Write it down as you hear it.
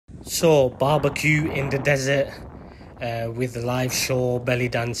So, barbecue in the desert with live show, belly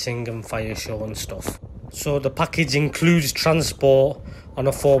dancing and fire show and stuff. So the package includes transport on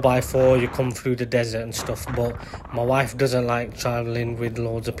a 4x4. You come through the desert and stuff, but my wife doesn't like travelling with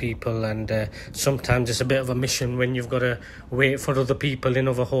loads of people, and sometimes it's a bit of a mission when you've got to wait for other people in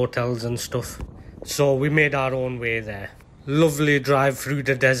other hotels and stuff. So we made our own way there. Lovely drive through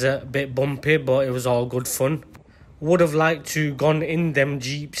the desert, a bit bumpy, but it was all good fun. Would have liked to gone in them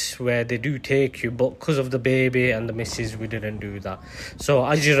jeeps where they do take you, but because of the baby and the missus, we didn't do that. So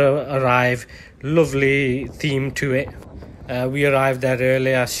as you arrive, lovely theme to it. We arrived there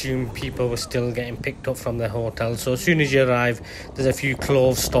early. I assume people were still getting picked up from their hotel. So as soon as you arrive, there's a few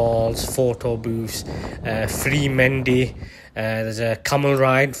clothes stalls, photo booths, free Mendy. There's a camel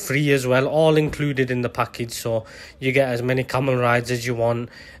ride free as well, all included in the package, so you get as many camel rides as you want.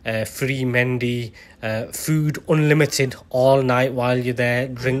 Free Mendy, food unlimited all night while you're there,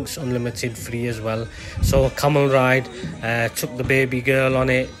 drinks unlimited free as well. So camel ride, took the baby girl on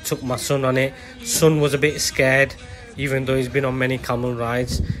it, took my son on it. Son was a bit scared even though he's been on many camel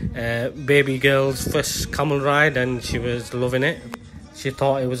rides. Baby girl's first camel ride and she was loving it. She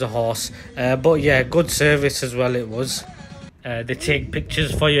thought it was a horse, but yeah, good service as well it was. They take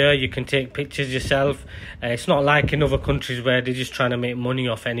pictures for you. You can take pictures yourself. It's not like in other countries where they're just trying to make money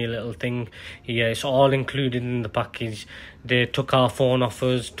off any little thing. Yeah, it's all included in the package. They took our phone off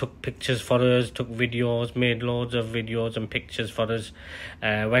us, took pictures for us, took videos, made loads of videos and pictures for us.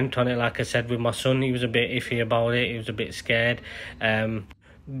 Went on it, like I said, with my son. He was a bit iffy about it. He was a bit scared.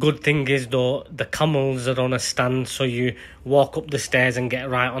 Good thing is though, the camels are on a stand, so you walk up the stairs and get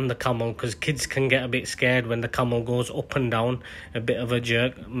right on the camel, because kids can get a bit scared when the camel goes up and down, a bit of a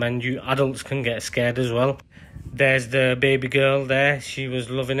jerk. Man, you adults can get scared as well. There's the baby girl there, she was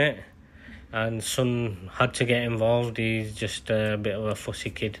loving it, and son had to get involved. He's just a bit of a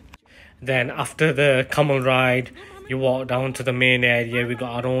fussy kid. Then after the camel ride, you walk down to the main area. We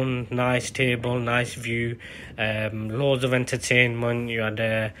got our own nice table, nice view, loads of entertainment. You had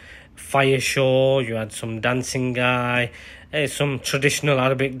a fire show, you had some dancing guy, some traditional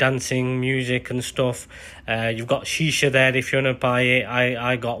Arabic dancing, music and stuff. You've got shisha there if you want to buy it.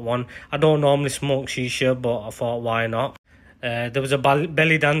 I got one. I don't normally smoke shisha, but I thought why not. There was a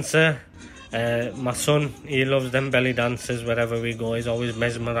belly dancer. My son, he loves them belly dancers. Wherever we go, he's always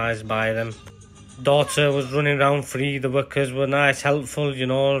mesmerised by them. Daughter was running around free. The workers were nice, helpful, you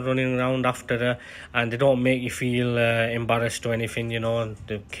know, running around after her, and they don't make you feel embarrassed or anything, you know.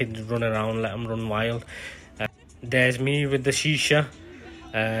 The kids run around, let them run wild. There's me with the shisha,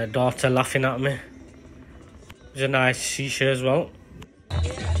 daughter laughing at me. It was a nice shisha as well.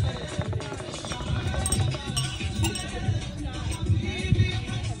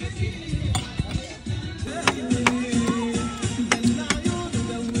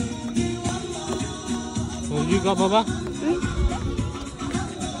 What you got, Baba?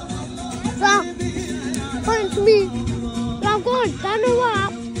 Point to me. I'm going down the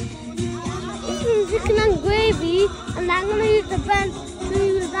up. This is chicken and gravy, and I'm going to use the pan to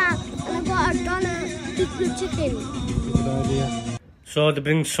use that. And I got a donut to the chicken. Good idea. So they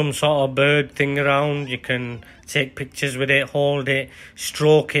bring some sort of bird thing around. You can take pictures with it, hold it,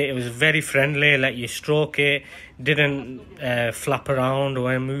 stroke it. It was very friendly, let you stroke it. Didn't flap around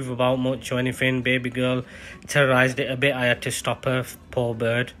or move about much or anything. Baby girl terrorised it a bit. I had to stop her, poor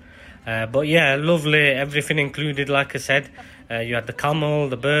bird. But yeah, lovely, everything included, like I said. You had the camel,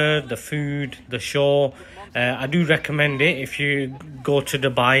 the bird, the food, the show. I do recommend it if you go to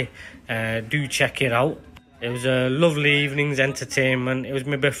Dubai. Do check it out. It was a lovely evening's entertainment. It was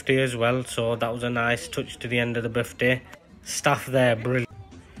my birthday as well, so that was a nice touch to the end of the birthday. Staff there, brilliant.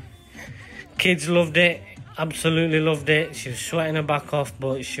 Kids loved it, absolutely loved it. She was sweating her back off,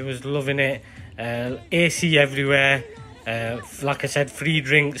 but she was loving it. AC everywhere. Like I said, free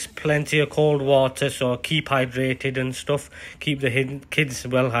drinks, plenty of cold water, so keep hydrated and stuff. Keep the kids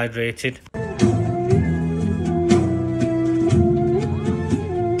well hydrated.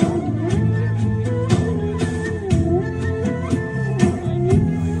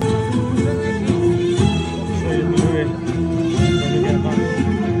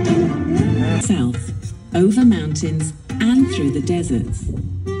 South, over mountains and through the deserts.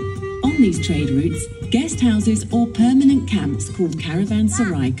 On these trade routes, guest houses or permanent camps called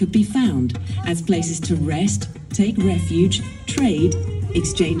Caravanserai could be found as places to rest, take refuge, trade,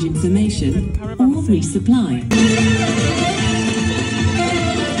 exchange information, or resupply.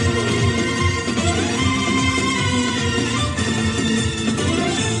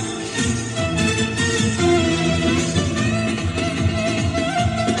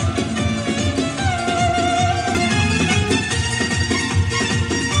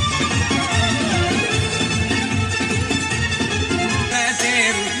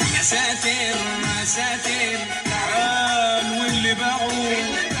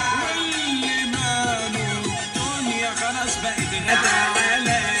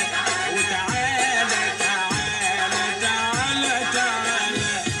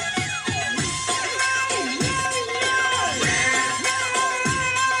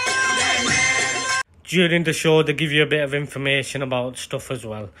 during the show they give you a bit of information about stuff as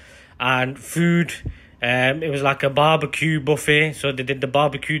well. And food, it was like a barbecue buffet, so they did the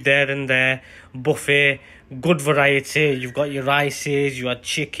barbecue there and there. Buffet, good variety. You've got your rices, you had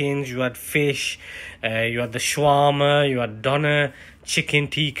chickens, you had fish, you had the shawarma, you had doner, chicken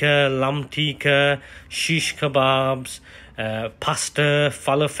tikka, lamb tikka, shish kebabs, pasta,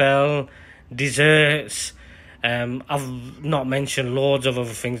 falafel, desserts. I've not mentioned loads of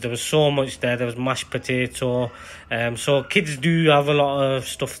other things. There was so much there. There was mashed potato. So kids do have a lot of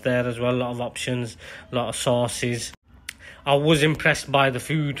stuff there as well. A lot of options, a lot of sauces. I was impressed by the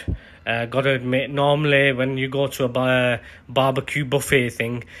food. Gotta admit, normally when you go to a barbecue buffet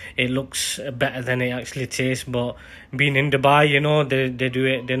thing, it looks better than it actually tastes. But being in Dubai, you know, they do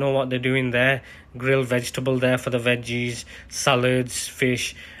it. They know what they're doing there. Grilled vegetable there for the veggies, salads,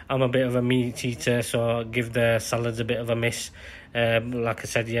 fish. I'm a bit of a meat eater, so I give the salads a bit of a miss. Like I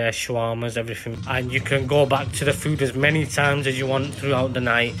said, yeah, shawarmas, everything. And you can go back to the food as many times as you want throughout the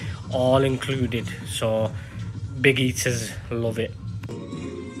night, all included. So big eaters love it.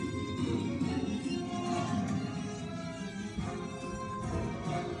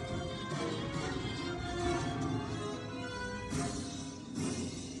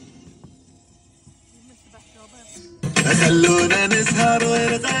 خلونا نسهر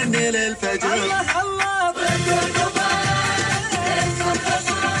ونغني للفجر الله الله بونسكم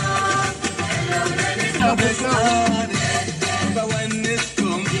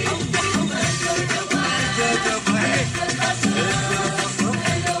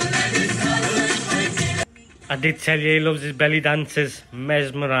I did tell you he loves his belly dancers.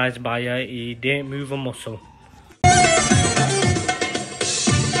 Mesmerised by her, he didn't move a muscle.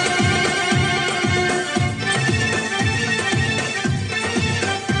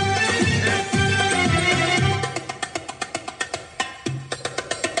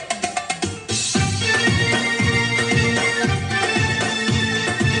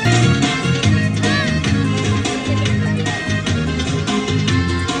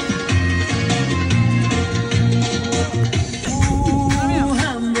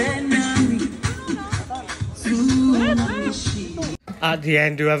 At the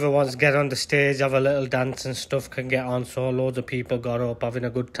end, whoever wants to get on the stage, have a little dance and stuff, can get on. So loads of people got up, having a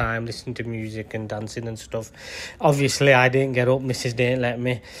good time, listening to music and dancing and stuff. Obviously, I didn't get up, Mrs. didn't let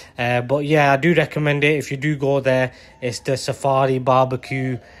me. But yeah, I do recommend it. If you do go there, it's the Safari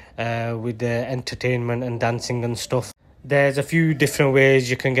Barbecue with the entertainment and dancing and stuff. There's a few different ways.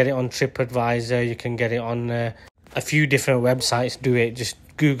 You can get it on TripAdvisor, you can get it on a few different websites do it. Just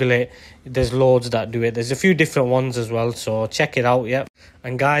Google it. There's loads that do it. There's a few different ones as well, so check it out. Yep.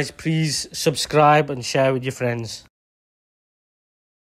 And guys, please subscribe and share with your friends.